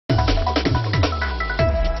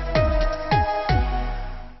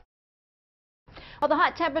Well, the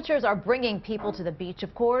hot temperatures are bringing people to the beach,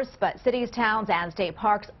 of course, but cities, towns, and state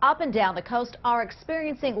parks up and down the coast are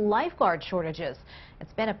experiencing lifeguard shortages.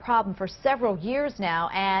 It's been a problem for several years now,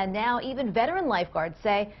 and now even veteran lifeguards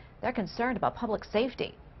say they're concerned about public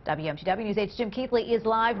safety. WMTW News 8's Jim Keithley is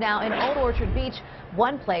live now in Old Orchard Beach,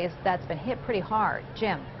 one place that's been hit pretty hard.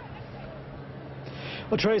 Jim.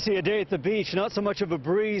 Well, Tracy, a day at the beach, not so much of a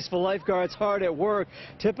breeze for lifeguards hard at work.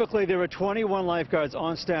 Typically, there are 21 lifeguards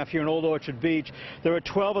on staff here in Old Orchard Beach. There are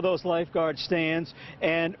 12 of those lifeguard stands,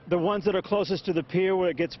 and the ones that are closest to the pier where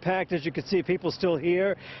it gets packed, as you can see, people still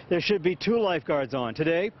here. There should be 2 lifeguards on.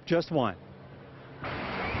 Today, just 1.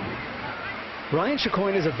 Brian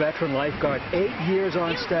Chacoin is a veteran lifeguard, 8 years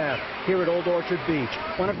on staff here at Old Orchard Beach,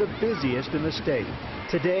 one of the busiest in the state.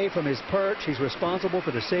 Today, from his perch, he's responsible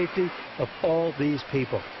for the safety of all these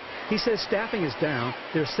people. He says staffing is down.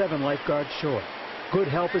 There's 7 lifeguards short. Good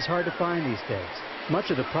help is hard to find these days.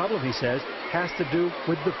 Much of the problem, he says, has to do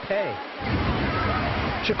with the pay.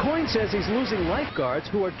 Chacoin says he's losing lifeguards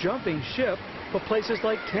who are jumping ship for places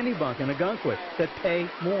like Kennebunk and Ogunquit that pay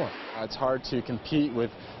more. It's hard to compete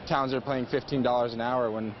with towns that are paying $15 an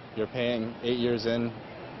hour when you're paying 8 years in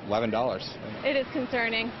 $11. It is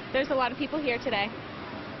concerning. There's a lot of people here today,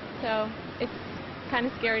 so it's kind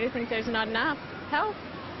of scary to think there's not enough help.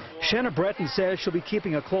 Shanna Breton says she'll be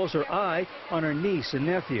keeping a closer eye on her niece and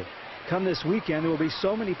nephew. Come this weekend, there will be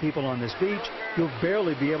so many people on this beach, you'll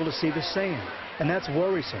barely be able to see the sand. And that's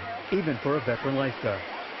worrisome, even for a veteran lifeguard.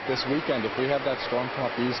 This weekend, if we have that storm come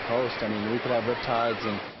up the East Coast, I mean, we could have riptides,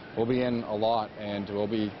 and we'll be in a lot, and we'll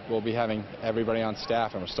be having everybody on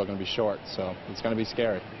staff, and we're still going to be short, so it's going to be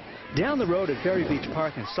scary. Down the road at Ferry Beach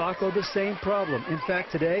Park in Saco, the same problem. In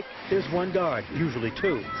fact, today, there's 1 guard, usually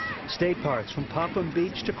 2. State parks from Popham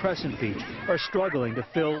Beach to Crescent Beach are struggling to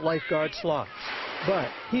fill lifeguard slots. But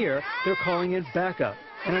here, they're calling in backup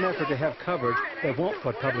in an effort to have coverage that won't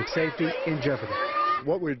put public safety in jeopardy.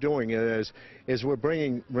 What we're doing is we're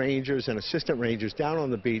bringing rangers and assistant rangers down on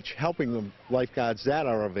the beach, helping the lifeguards that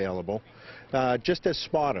are available, just as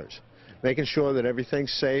spotters, making sure that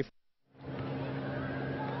everything's safe.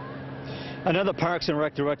 Another Parks and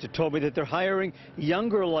Rec director told me that they're hiring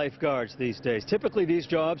younger lifeguards these days. Typically, these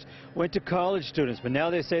jobs went to college students, but now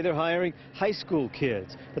they say they're hiring high school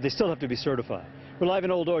kids, but they still have to be certified. We're live in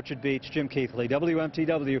Old Orchard Beach. Jim Keithley,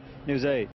 WMTW News 8.